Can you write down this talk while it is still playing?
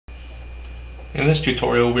In this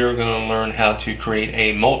tutorial, we are going to learn how to create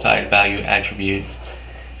a multi-value attribute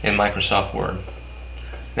in Microsoft Word.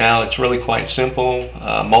 Now, it's really quite simple.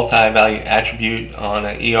 Multi-value attribute on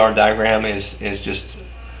an ER diagram is just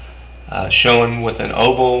shown with an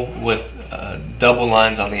oval with double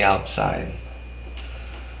lines on the outside.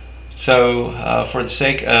 So, for the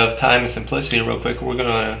sake of time and simplicity, real quick, we're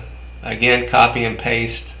going to again copy and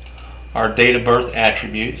paste our date of birth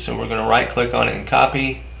attribute. So we're going to right click on it and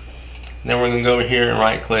copy. Then we're going to go over here and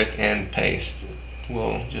right click and paste.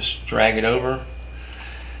 We'll just drag it over.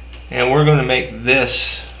 And we're going to make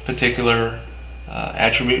this particular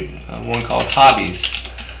attribute one called hobbies.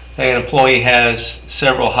 Say an employee has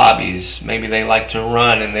several hobbies. Maybe they like to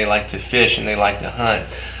run and they like to fish and they like to hunt.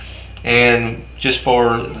 And just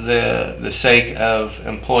for the sake of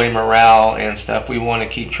employee morale and stuff, we want to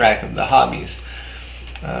keep track of the hobbies.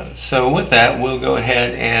 So with that, we'll go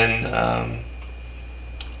ahead and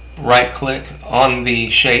right click on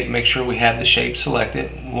the shape, make sure we have the shape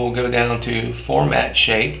selected. We'll go down to Format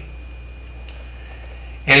Shape,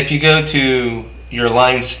 and if you go to your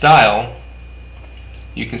line style,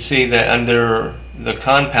 you can see that under the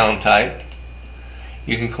compound type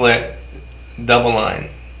you can click double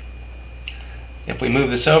line. If we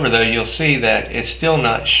move this over though, you'll see that it's still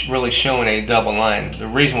not really showing a double line. The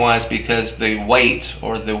reason why is because the weight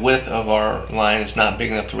or the width of our line is not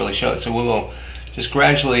big enough to really show it. So we will just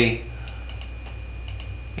gradually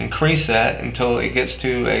increase that until it gets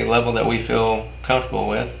to a level that we feel comfortable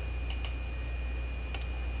with.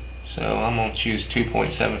 So I'm going to choose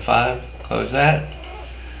 2.75, close that,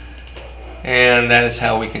 and that is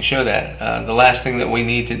how we can show that. The last thing that we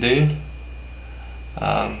need to do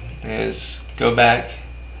is go back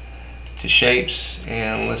to shapes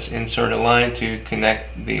and let's insert a line to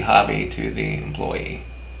connect the hobby to the employee.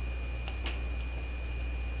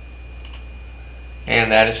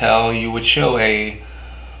 And that is how you would show a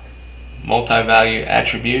multi-value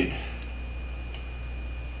attribute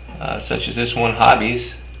such as this one,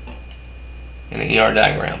 hobbies, in an ER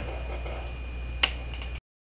diagram.